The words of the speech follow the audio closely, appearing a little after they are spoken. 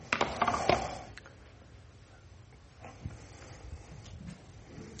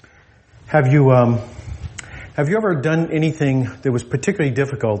Have you ever done anything that was particularly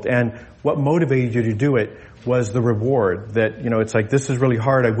difficult, and what motivated you to do it was the reward? That, it's like, this is really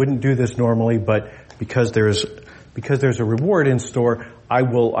hard, I wouldn't do this normally, but because there's a reward in store, I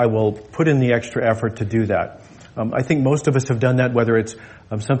will put in the extra effort to do that. I think most of us have done that, whether it's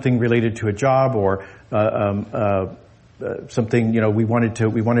something related to a job or something, we wanted to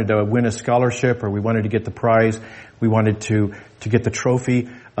win a scholarship, or we wanted to get the prize, we wanted to get the trophy,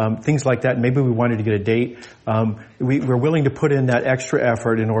 things like that. Maybe we wanted to get a date. We're willing to put in that extra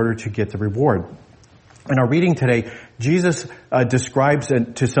effort in order to get the reward. In our reading today, Jesus describes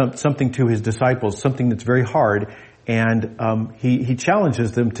something to his disciples, something that's very hard, and he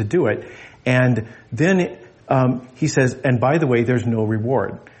challenges them to do it. And then he says, and by the way, there's no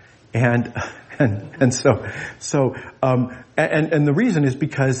reward. And so the reason is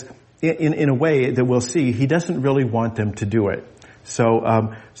because in a way that we'll see, he doesn't really want them to do it. So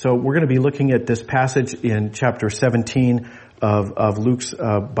we're going to be looking at this passage in chapter 17 of Luke's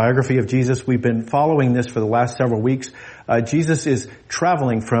biography of Jesus. We've been following this for the last several weeks. Jesus is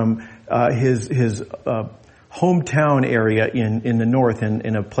traveling from his hometown area in the north,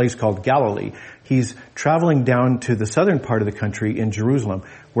 in a place called Galilee. He's traveling down to the southern part of the country in Jerusalem,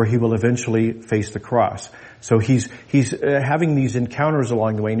 where he will eventually face the cross. So he's having these encounters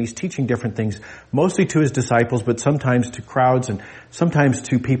along the way, and he's teaching different things, mostly to his disciples, but sometimes to crowds and sometimes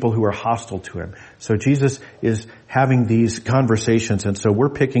to people who are hostile to him. So Jesus is having these conversations, and so we're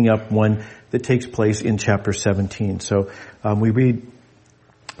picking up one that takes place in chapter 17. So we read,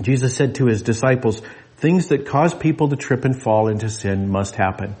 Jesus said to his disciples, "Things that cause people to trip and fall into sin must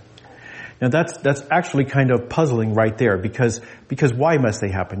happen." Now that's actually kind of puzzling right there, because why must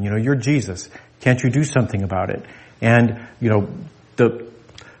they happen? You're Jesus. Can't you do something about it? And,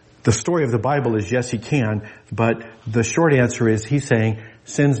 the story of the Bible is, yes, he can, but the short answer is he's saying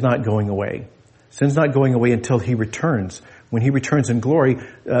sin's not going away. Sin's not going away until he returns. When he returns in glory,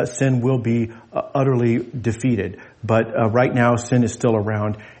 sin will be utterly defeated. But right now, sin is still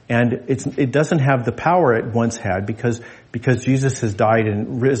around, and it doesn't have the power it once had because Jesus has died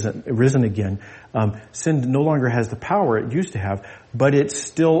and risen again. Sin no longer has the power it used to have, but it's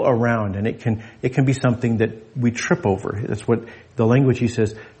still around, and it can be something that we trip over. That's what the language he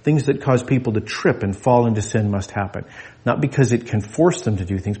says. Things that cause people to trip and fall into sin must happen. Not because it can force them to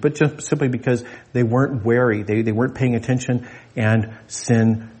do things, but just simply because they weren't wary. They weren't paying attention, and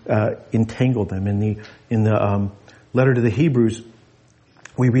sin entangled them. In the letter to the Hebrews,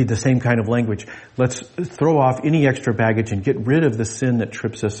 we read the same kind of language. Let's throw off any extra baggage and get rid of the sin that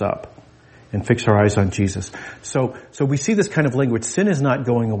trips us up and fix our eyes on Jesus. So we see this kind of language. Sin is not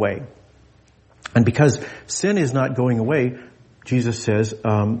going away. And because sin is not going away, Jesus says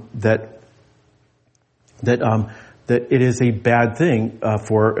that it is a bad thing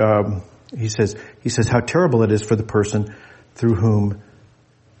he says how terrible it is for the person through whom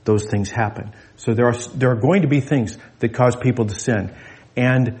those things happen. So there are going to be things that cause people to sin.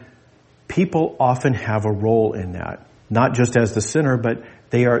 And people often have a role in that, not just as the sinner, but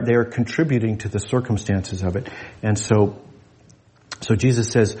they are contributing to the circumstances of it. And so Jesus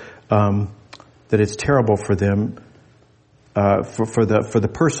says that it's terrible for them, for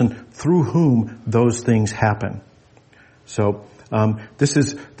the person through whom those things happen. So this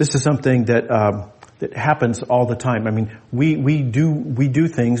is something that happens all the time. I mean, we do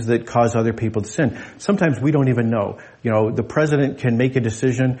things that cause other people to sin. Sometimes we don't even know. The president can make a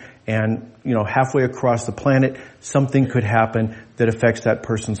decision, and halfway across the planet, something could happen that affects that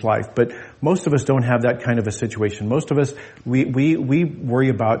person's life. But most of us don't have that kind of a situation. Most of us, we worry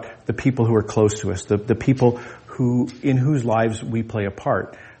about the people who are close to us, the people in whose lives we play a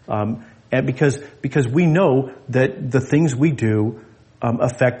part. And because we know that the things we do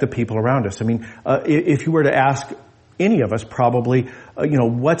affect the people around us. I mean, if you were to ask any of us, probably,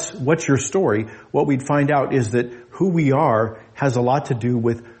 what's your story? What we'd find out is that who we are has a lot to do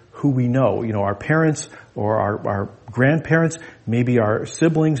with who we know. Our parents or our grandparents, maybe our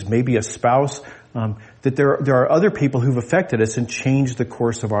siblings, maybe a spouse. That there are other people who've affected us and changed the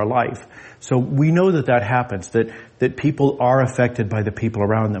course of our life. So we know that happens. That people are affected by the people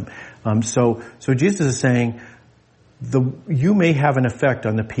around them. So Jesus is saying, you may have an effect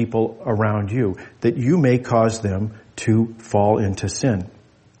on the people around you, that you may cause them to fall into sin.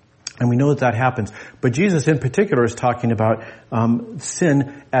 And we know that happens. But Jesus in particular is talking about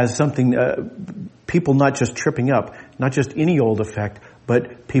sin as something, people not just tripping up, not just any old effect,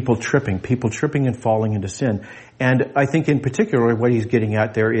 but people tripping and falling into sin. And I think in particular what he's getting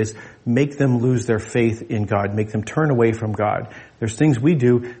at there is make them lose their faith in God, make them turn away from God. There's things we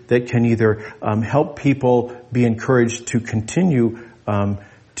do that can either help people be encouraged to continue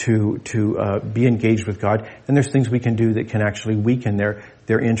be engaged with God, and there's things we can do that can actually weaken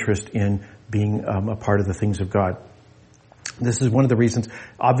their interest in being a part of the things of God. This is one of the reasons,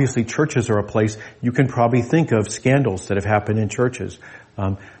 obviously churches are a place, you can probably think of scandals that have happened in churches.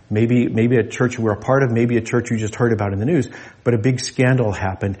 Maybe a church we're a part of, maybe a church you just heard about in the news, but a big scandal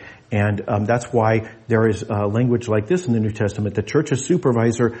happened, and that's why there is language like this in the New Testament. The church's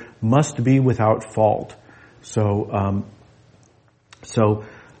supervisor must be without fault. So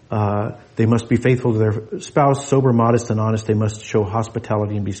they must be faithful to their spouse, sober, modest, and honest. They must show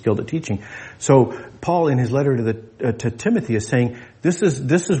hospitality and be skilled at teaching. So Paul, in his letter to Timothy, is saying this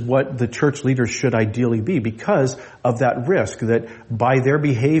is what the church leaders should ideally be, because of that risk that by their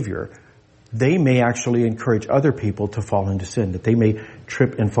behavior they may actually encourage other people to fall into sin, that they may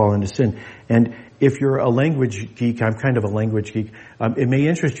trip and fall into sin. And if you're a language geek, I'm kind of a language geek, it may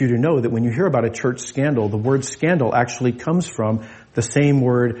interest you to know that when you hear about a church scandal, the word scandal actually comes from the same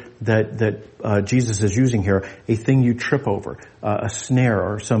word that Jesus is using here, a thing you trip over, a snare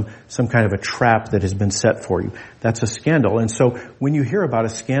or some kind of a trap that has been set for you. That's a scandal. And so when you hear about a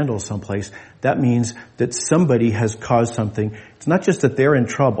scandal someplace, that means that somebody has caused something. It's not just that they're in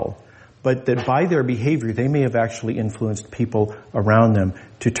trouble, but that by their behavior, they may have actually influenced people around them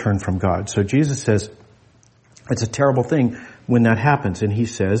to turn from God. So Jesus says it's a terrible thing when that happens. And he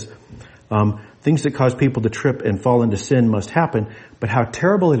says, things that cause people to trip and fall into sin must happen, but how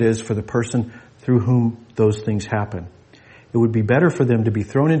terrible it is for the person through whom those things happen. It would be better for them to be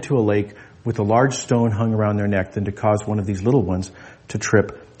thrown into a lake with a large stone hung around their neck than to cause one of these little ones to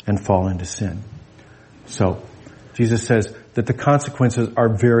trip and fall into sin. So Jesus says that the consequences are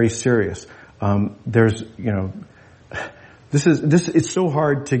very serious. It's so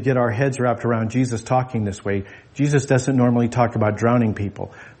hard to get our heads wrapped around Jesus talking this way. Jesus doesn't normally talk about drowning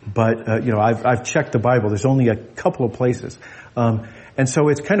people, but I've checked the Bible. There's only a couple of places, and so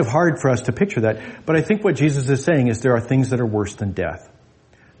it's kind of hard for us to picture that. But I think what Jesus is saying is there are things that are worse than death.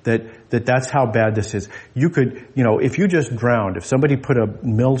 That's how bad this is. You could, if you just drowned, if somebody put a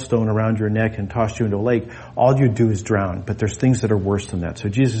millstone around your neck and tossed you into a lake, all you'd do is drown. But there's things that are worse than that. So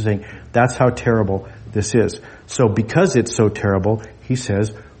Jesus is saying that's how terrible this is. So because it's so terrible, he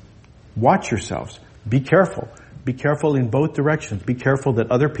says, watch yourselves. Be careful. Be careful in both directions. Be careful that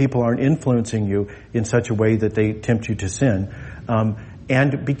other people aren't influencing you in such a way that they tempt you to sin.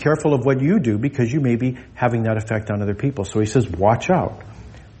 And be careful of what you do, because you may be having that effect on other people. So he says, watch out.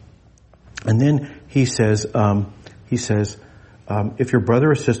 And then he says, if your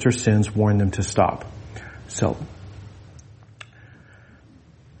brother or sister sins, warn them to stop. So,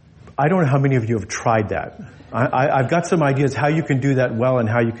 I don't know how many of you have tried that. I've got some ideas how you can do that well and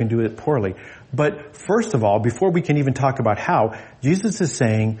how you can do it poorly. But first of all, before we can even talk about how, Jesus is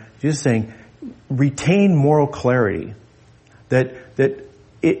saying, retain moral clarity.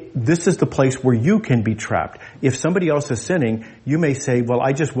 This is the place where you can be trapped. If somebody else is sinning, you may say, well,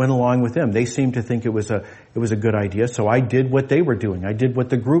 I just went along with them. They seemed to think it was a good idea, so I did what they were doing. I did what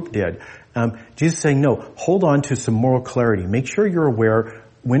the group did. Jesus is saying, no, hold on to some moral clarity. Make sure you're aware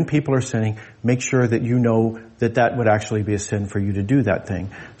when people are sinning. Make sure that you know that would actually be a sin for you to do that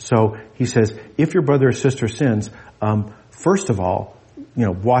thing. So he says, if your brother or sister sins, first of all,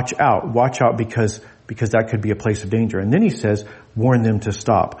 watch out because that could be a place of danger. And then he says, warn them to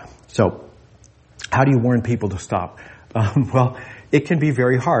stop. So, how do you warn people to stop? Well, it can be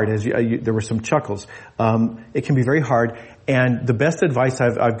very hard. There were some chuckles. It can be very hard, and the best advice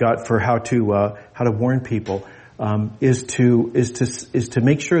I've got for how to warn people is to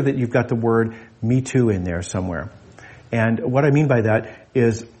make sure that you've got the word "me too" in there somewhere. And what I mean by that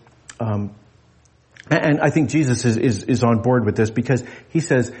is, and I think Jesus is on board with this, because he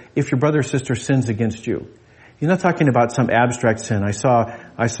says, if your brother or sister sins against you, he's not talking about some abstract sin. I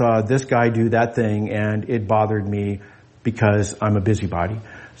saw this guy do that thing and it bothered me because I'm a busybody.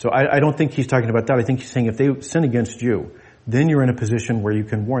 So I don't think he's talking about that. I think he's saying if they sin against you, then you're in a position where you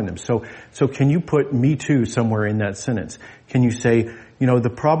can warn them. So can you put "me too" somewhere in that sentence? Can you say,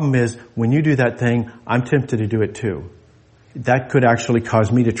 the problem is when you do that thing, I'm tempted to do it too. That could actually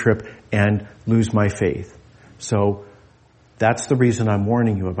cause me to trip and lose my faith. So that's the reason I'm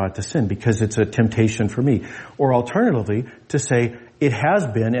warning you about the sin, because it's a temptation for me. Or alternatively, to say, it has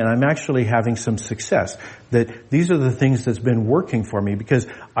been, and I'm actually having some success. That these are the things that's been working for me, because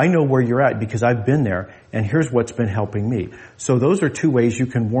I know where you're at, because I've been there, and here's what's been helping me. So those are two ways you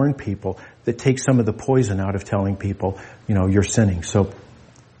can warn people that take some of the poison out of telling people, you're sinning. So,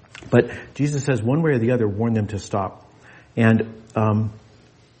 but Jesus says one way or the other, warn them to stop. And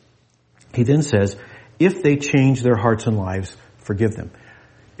he then says, if they change their hearts and lives, forgive them.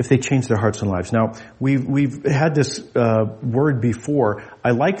 if they change their hearts and lives. Now, we've had this word before.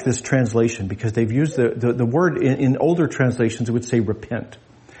 I like this translation because they've used the word in older translations. It would say repent.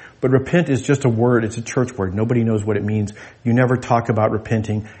 But repent is just a word. It's a church word. Nobody knows what it means. You never talk about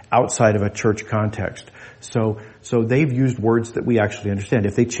repenting outside of a church context. So they've used words that we actually understand,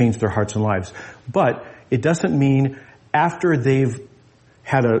 if they change their hearts and lives. But it doesn't mean after they've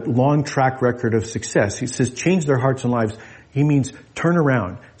had a long track record of success. He says change their hearts and lives. He means turn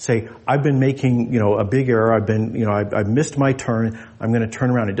around. Say, I've been making, a big error. I've missed my turn. I'm going to turn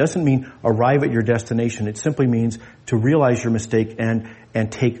around. It doesn't mean arrive at your destination. It simply means to realize your mistake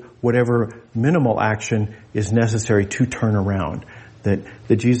and take whatever minimal action is necessary to turn around.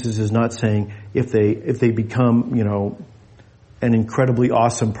 That Jesus is not saying if they become, an incredibly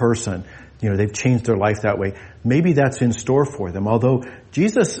awesome person, they've changed their life that way. Maybe that's in store for them. Although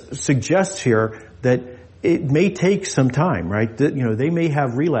Jesus suggests here that it may take some time, right? That, they may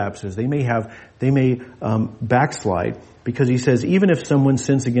have relapses. They may backslide, because he says, even if someone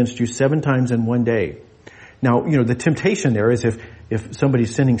sins against you 7 times in one day. Now, the temptation there is if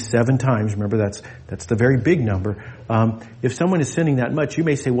somebody's sinning 7 times, remember that's the very big number. If someone is sinning that much, you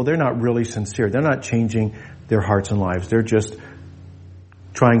may say, well, they're not really sincere. They're not changing their hearts and lives. They're just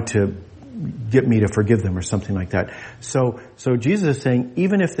trying to get me to forgive them or something like that. So Jesus is saying,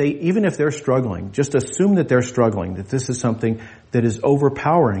 even if they're struggling, just assume that they're struggling, that this is something that is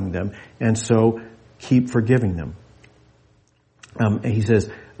overpowering them, and so keep forgiving them. He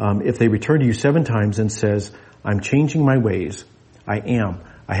says, if they return to you 7 times and says, I'm changing my ways, I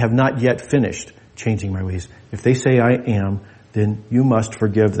have not yet finished changing my ways. If they say I am, then you must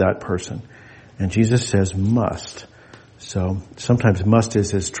forgive that person. And Jesus says must. So sometimes must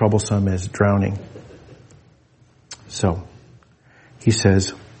is as troublesome as drowning. So he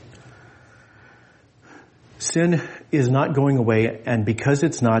says, sin is not going away, and because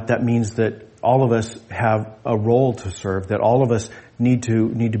it's not, that means that all of us have a role to serve, that all of us need to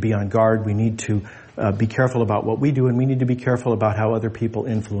be on guard. We need to be careful about what we do, and we need to be careful about how other people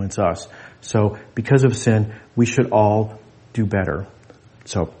influence us. So because of sin, we should all do better.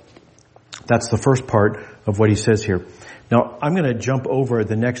 So that's the first part of what he says here. Now, I'm going to jump over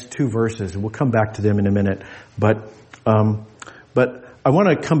the next 2 verses, and we'll come back to them in a minute. But I want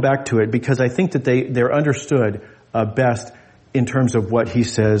to come back to it because I think that they're understood best in terms of what he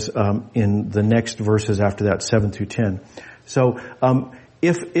says in the next verses after that, 7 through 10. So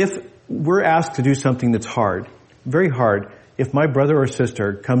if we're asked to do something that's hard, very hard, if my brother or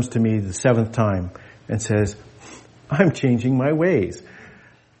sister comes to me the 7th time and says, I'm changing my ways,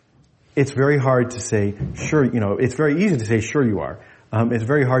 it's very hard to say, sure, it's very easy to say, sure you are. It's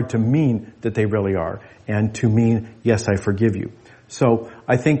very hard to mean that they really are, and to mean, yes, I forgive you. So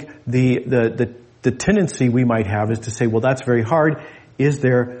I think the tendency we might have is to say, well, that's very hard. Is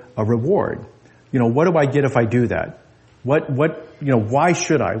there a reward? What do I get if I do that? Why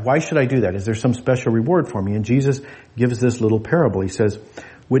should I? Why should I do that? Is there some special reward for me? And Jesus gives this little parable. He says,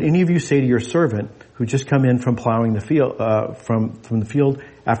 would any of you say to your servant who just come in from plowing the field, from the field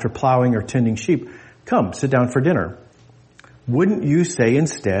after plowing or tending sheep, come, sit down for dinner? Wouldn't you say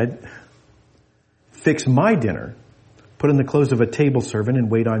instead, fix my dinner, put in the clothes of a table servant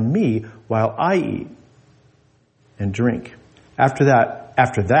and wait on me while I eat and drink? After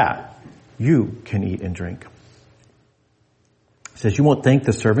that, you can eat and drink. He says, you won't thank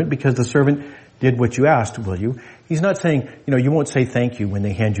the servant because the servant did what you asked, will you? He's not saying, you won't say thank you when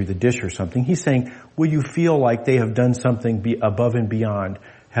they hand you the dish or something. He's saying, will you feel like they have done something above and beyond?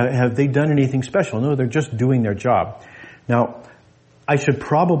 Have they done anything special? No, they're just doing their job. Now, I should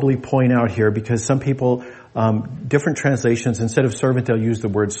probably point out here, because some people, different translations, instead of servant, they'll use the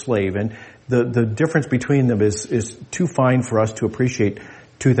word slave. And the difference between them is too fine for us to appreciate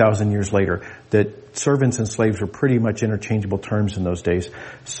 2,000 years later, that servants and slaves were pretty much interchangeable terms in those days.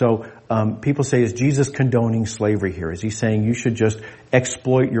 So people say, is Jesus condoning slavery here? Is he saying you should just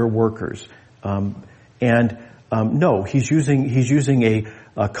exploit your workers? No, he's using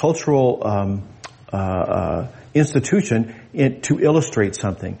a cultural institution to illustrate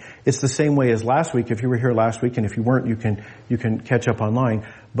something. It's the same way as last week. If you were here last week, and if you weren't, you can catch up online.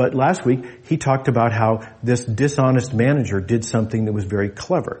 But last week, he talked about how this dishonest manager did something that was very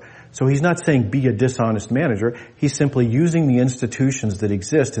clever. So he's not saying be a dishonest manager. He's simply using the institutions that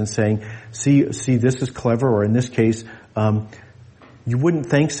exist and saying, see, this is clever, or in this case, you wouldn't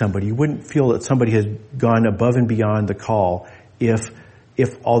thank somebody. You wouldn't feel that somebody has gone above and beyond the call if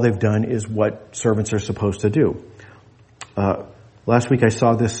all they've done is what servants are supposed to do. Last week I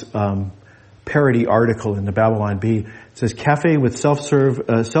saw this parody article in the Babylon Bee. It says, cafe with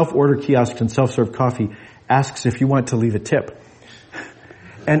self-order kiosks and self-serve coffee asks if you want to leave a tip.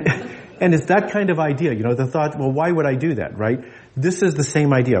 And it's that kind of idea, the thought, well, why would I do that, right? This is the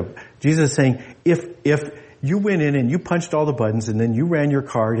same idea. Jesus is saying, if you went in and you punched all the buttons and then you ran your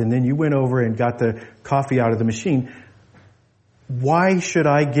card and then you went over and got the coffee out of the machine, why should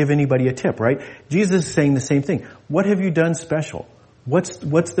I give anybody a tip, right? Jesus is saying the same thing. What have you done special? What's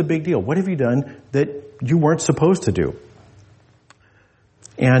the big deal? What have you done that you weren't supposed to do?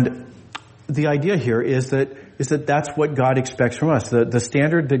 And the idea here is that that's what God expects from us. The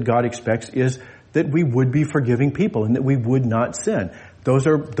standard that God expects is that we would be forgiving people and that we would not sin. Those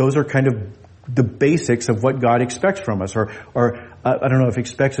are kind of the basics of what God expects from us, or I don't know if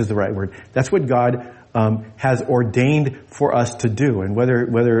expects is the right word. That's what God has ordained for us to do, and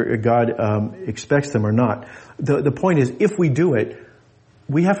whether God expects them or not. The point is, if we do it,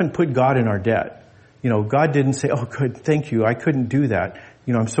 we haven't put God in our debt. God didn't say, "Oh, good, thank you, I couldn't do that.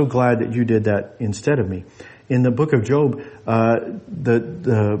 I'm so glad that you did that instead of me." In the book of Job,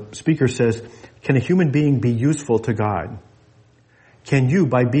 the speaker says, "Can a human being be useful to God? Can you,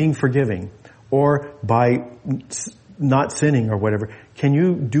 by being forgiving or by not sinning or whatever, can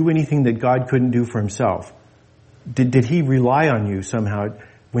you do anything that God couldn't do for himself? Did he rely on you somehow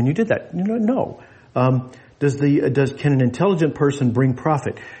when you did that? No. Can an intelligent person bring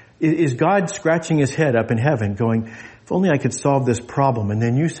profit? Is God scratching his head up in heaven going, if only I could solve this problem? And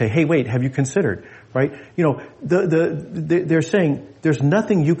then you say, hey, wait, have you considered? Right? They're saying there's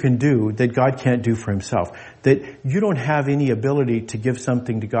nothing you can do that God can't do for himself. That you don't have any ability to give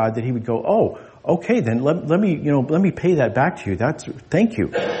something to God that he would go, oh, okay, then let me pay that back to you. Thank you.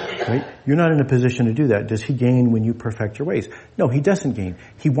 Right? You're not in a position to do that. Does he gain when you perfect your ways? No, he doesn't gain.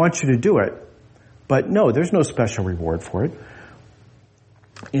 He wants you to do it. But no, there's no special reward for it.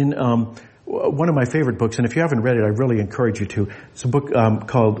 In one of my favorite books, and if you haven't read it, I really encourage you to. It's a book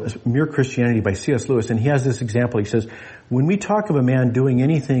called Mere Christianity by C.S. Lewis, and he has this example. He says, when we talk of a man doing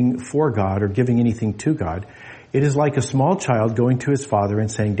anything for God or giving anything to God, it is like a small child going to his father and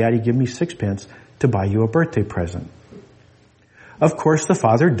saying, Daddy, give me 6 pence to buy you a birthday present. Of course, the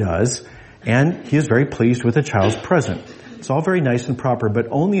father does, and he is very pleased with the child's present. It's all very nice and proper, but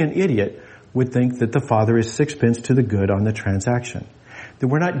only an idiot would think that the father is 6 pence to the good on the transaction. That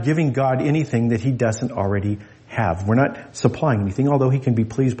we're not giving God anything that he doesn't already have. We're not supplying anything, although he can be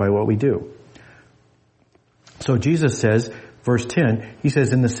pleased by what we do. So Jesus says, verse 10, he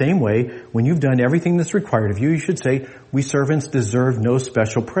says, in the same way, when you've done everything that's required of you, you should say, we servants deserve no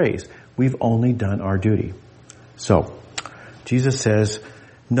special praise. We've only done our duty. So, Jesus says,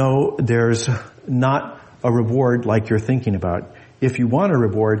 no, there's not a reward like you're thinking about. If you want a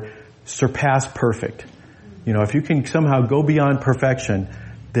reward, surpass perfect. If you can somehow go beyond perfection,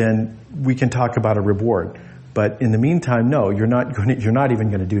 then we can talk about a reward. But in the meantime, no, you're not even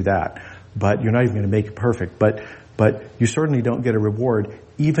going to do that. But you're not even going to make it perfect. But you certainly don't get a reward,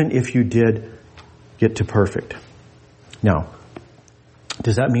 even if you did get to perfect. Now,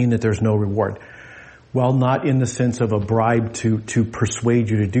 does that mean that there's no reward? Well, not in the sense of a bribe to persuade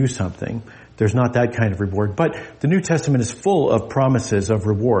you to do something. There's not that kind of reward. But the New Testament is full of promises of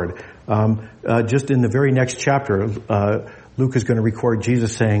reward. Just in the very next chapter, Luke is going to record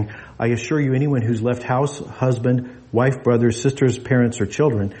Jesus saying, I assure you, anyone who's left house, husband, wife, brothers, sisters, parents, or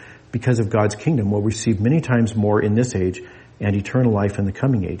children because of God's kingdom will receive many times more in this age and eternal life in the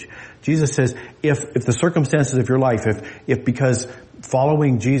coming age. Jesus says, if the circumstances of your life, if because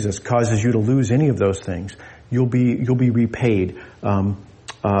following Jesus causes you to lose any of those things, you'll be repaid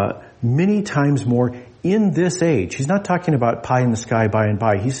many times more in this age. He's not talking about pie in the sky by and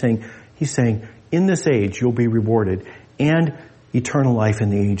by. He's saying in this age you'll be rewarded, and eternal life in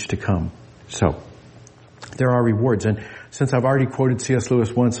the age to come. So there are rewards, and since I've already quoted C.S.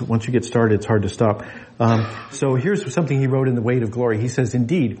 Lewis once you get started, it's hard to stop. So here's something he wrote in The Weight of Glory. He says,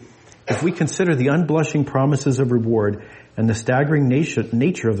 indeed, if we consider the unblushing promises of reward and the staggering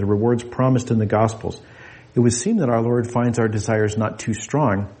nature of the rewards promised in the Gospels, it would seem that our Lord finds our desires not too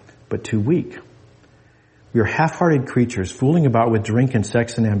strong, but too weak. We are half-hearted creatures fooling about with drink and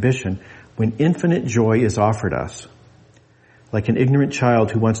sex and ambition when infinite joy is offered us. Like an ignorant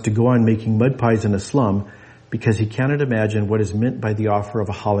child who wants to go on making mud pies in a slum because he cannot imagine what is meant by the offer of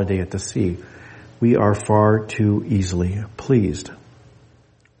a holiday at the sea. We are far too easily pleased.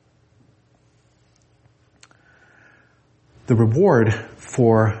 The reward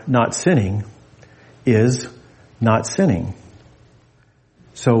for not sinning is not sinning.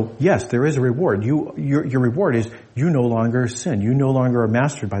 So yes, there is a reward. Your reward is you no longer sin. You no longer are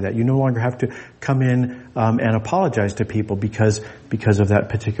mastered by that. You no longer have to come in and apologize to people because of that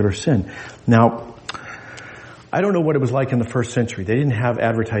particular sin. Now, I don't know what it was like in the first century. They didn't have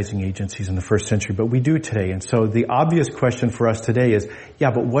advertising agencies in the first century, but we do today. And so the obvious question for us today is,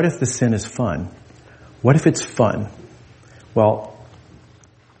 yeah, but what if the sin is fun? What if it's fun? Well,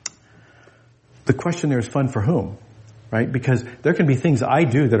 the question there is fun for whom? Right? Because there can be things I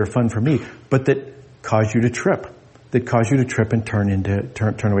do that are fun for me, but that cause you to trip. That cause you to trip and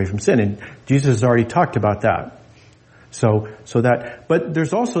turn away from sin. And Jesus has already talked about that. But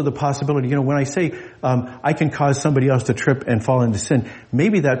there's also the possibility, when I say, I can cause somebody else to trip and fall into sin,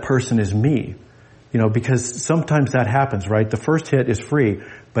 maybe that person is me. Because sometimes that happens, right? The first hit is free,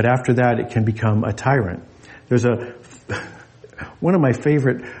 but after that it can become a tyrant. There's one of my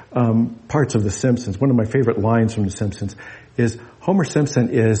favorite, parts of The Simpsons, one of my favorite lines from The Simpsons is Homer Simpson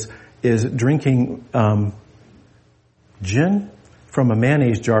is drinking, gin from a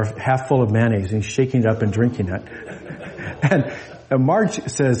mayonnaise jar half full of mayonnaise, and he's shaking it up and drinking it. And Marge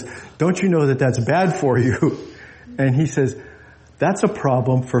says, don't you know that that's bad for you? And he says, that's a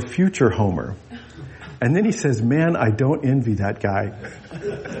problem for future Homer. And then he says, man, I don't envy that guy.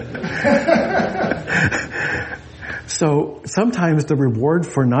 So sometimes the reward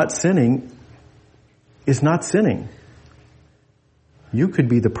for not sinning is not sinning. You could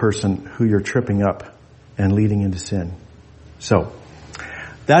be the person who you're tripping up and leading into sin. So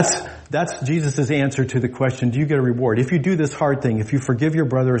that's Jesus' answer to the question, do you get a reward? If you do this hard thing, if you forgive your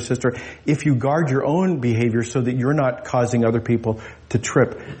brother or sister, if you guard your own behavior so that you're not causing other people to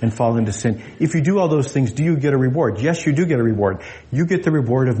trip and fall into sin, if you do all those things, do you get a reward? Yes, you do get a reward. You get the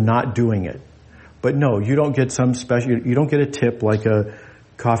reward of not doing it. But no, you don't get you don't get a tip like a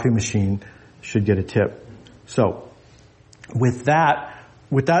coffee machine should get a tip. So, with that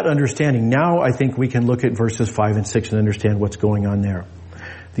understanding, now I think we can look at verses 5 and 6 and understand what's going on there.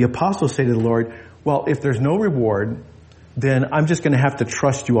 The apostles say to the Lord, well, if there's no reward, then I'm just going to have to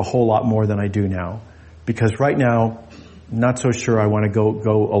trust you a whole lot more than I do now. Because right now, not so sure I want to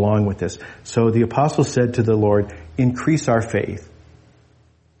go along with this. So the apostles said to the Lord, increase our faith.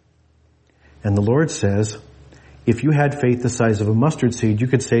 And the Lord says, if you had faith the size of a mustard seed, you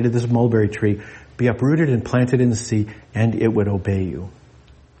could say to this mulberry tree, be uprooted and planted in the sea, and it would obey you.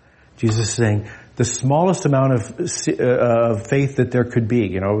 Jesus is saying, the smallest amount of faith that there could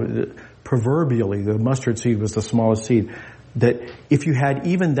be, proverbially, the mustard seed was the smallest seed, that if you had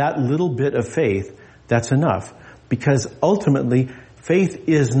even that little bit of faith, that's enough. Because ultimately, faith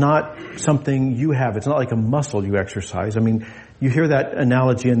is not something you have. It's not like a muscle you exercise. I mean, you hear that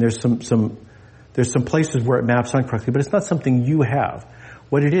analogy and there's some places where it maps on correctly, but it's not something you have.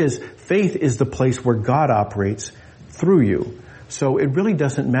 What it is, faith is the place where God operates through you. So it really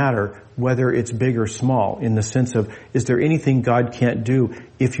doesn't matter whether it's big or small in the sense of, is there anything God can't do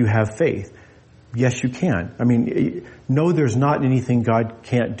if you have faith? Yes, you can. I mean, no, there's not anything God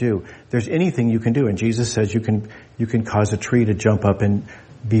can't do. There's anything you can do. And Jesus says you can cause a tree to jump up and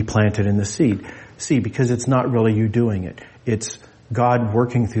be planted in the sea, because it's not really you doing it. It's God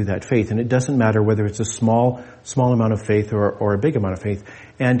working through that faith. And it doesn't matter whether it's a small amount of faith or a big amount of faith.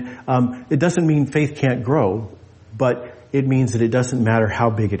 And it doesn't mean faith can't grow, but it means that it doesn't matter how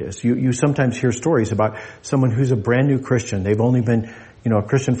big it is. You sometimes hear stories about someone who's a brand new Christian. They've only been, a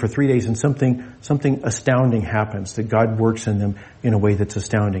Christian for 3 days, and something astounding happens, that God works in them in a way that's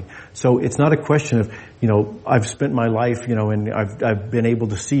astounding. So it's not a question of, I've spent my life, and I've been able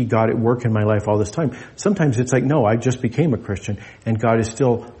to see God at work in my life all this time. Sometimes it's like, no, I just became a Christian and God is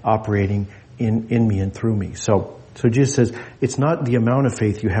still operating in me and through me. So Jesus says, it's not the amount of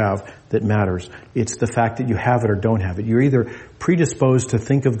faith you have that matters. It's the fact that you have it or don't have it. You're either predisposed to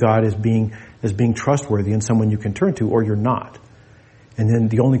think of God as being trustworthy and someone you can turn to, or you're not. And then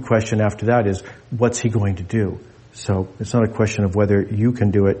the only question after that is, what's he going to do? So it's not a question of whether you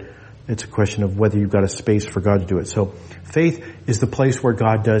can do it. It's a question of whether you've got a space for God to do it. So faith is the place where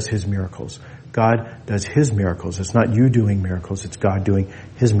God does his miracles. God does his miracles. It's not you doing miracles. It's God doing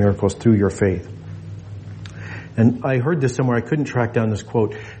his miracles through your faith. And I heard this somewhere. I couldn't track down this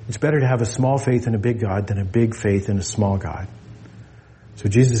quote. It's better to have a small faith in a big God than a big faith in a small God. So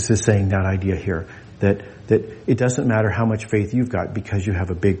Jesus is saying that idea here, that it doesn't matter how much faith you've got because you have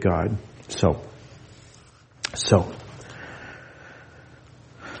a big God. So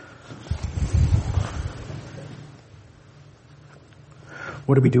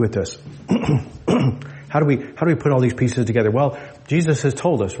what do we do with this? How do we put all these pieces together? Well, Jesus has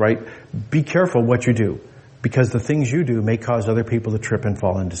told us, right? Be careful what you do, because the things you do may cause other people to trip and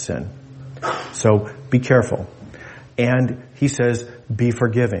fall into sin. So be careful. And he says, be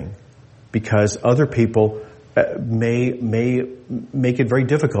forgiving, because other people may make it very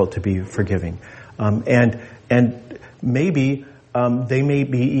difficult to be forgiving. And maybe they may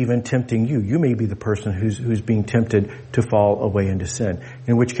be even tempting you. You may be the person who's being tempted to fall away into sin.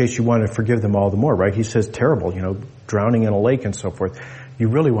 In which case you want to forgive them all the more, right? He says terrible, drowning in a lake and so forth. You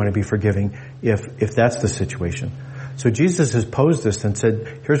really want to be forgiving if that's the situation. So Jesus has posed this and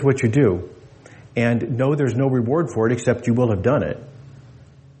said, here's what you do. And no, there's no reward for it except you will have done it.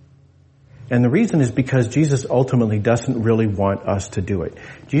 And the reason is because Jesus ultimately doesn't really want us to do it.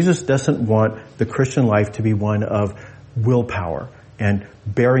 Jesus doesn't want the Christian life to be one of willpower and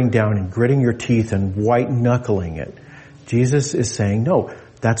bearing down and gritting your teeth and white-knuckling it. Jesus is saying, no,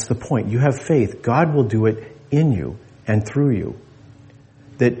 that's the point. You have faith. God will do it in you and through you.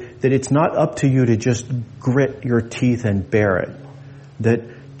 That it's not up to you to just grit your teeth and bear it. That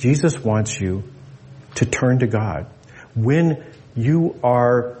Jesus wants you to turn to God. When you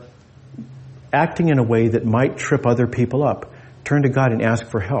are acting in a way that might trip other people up, turn to God and ask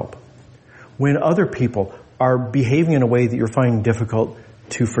for help. When other people are behaving in a way that you're finding difficult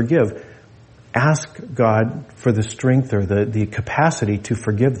to forgive, ask God for the strength or the capacity to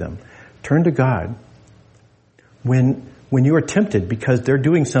forgive them. Turn to God. When you are tempted because they're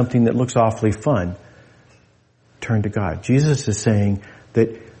doing something that looks awfully fun, turn to God. Jesus is saying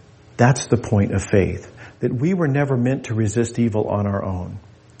that that's the point of faith. That we were never meant to resist evil on our own.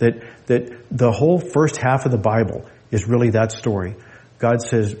 That the whole first half of the Bible is really that story. God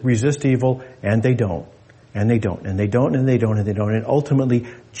says, resist evil, and they don't. And they don't, and they don't, and they don't, and they don't. And ultimately,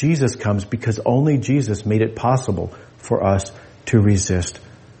 Jesus comes because only Jesus made it possible for us to resist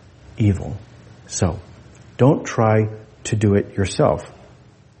evil. So, don't try to do it yourself.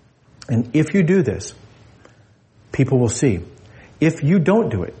 And if you do this, people will see. If you don't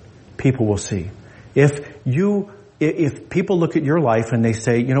do it, people will see. If people look at your life and they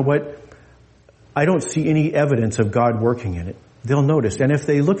say, you know what, I don't see any evidence of God working in it, they'll notice. And if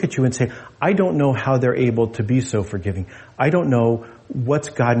they look at you and say, I don't know how they're able to be so forgiving, I don't know what's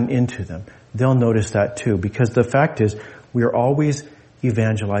gotten into them, they'll notice that too. Because the fact is, we are always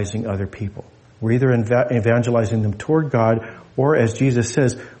evangelizing other people. We're either evangelizing them toward God, or as Jesus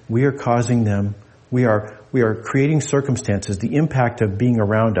says, we are causing them, we are creating circumstances. The impact of being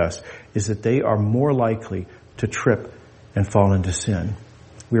around us is that they are more likely to trip and fall into sin.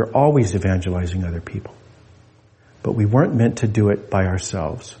 We are always evangelizing other people. But we weren't meant to do it by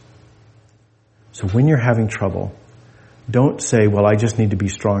ourselves. So when you're having trouble, don't say, well, I just need to be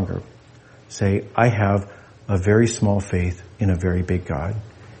stronger. Say, I have a very small faith in a very big God,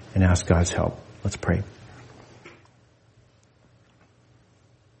 and ask God's help. Let's pray.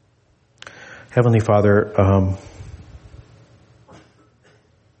 Heavenly Father,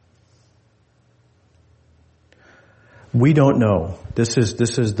 we don't know. This is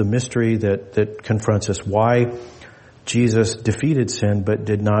the mystery that confronts us. Why Jesus defeated sin but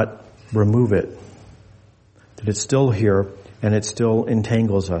did not remove it. That it's still here and it still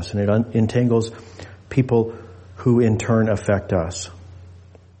entangles us, and it entangles people who in turn affect us.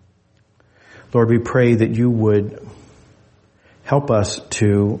 Lord, we pray that you would help us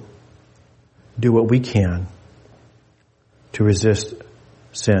to do what we can to resist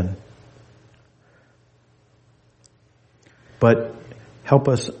sin. But help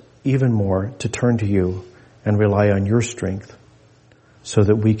us even more to turn to you and rely on your strength so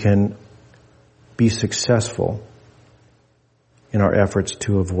that we can be successful in our efforts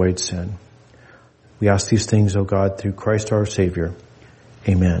to avoid sin. We ask these things, O God, through Christ our Savior.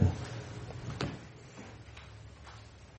 Amen.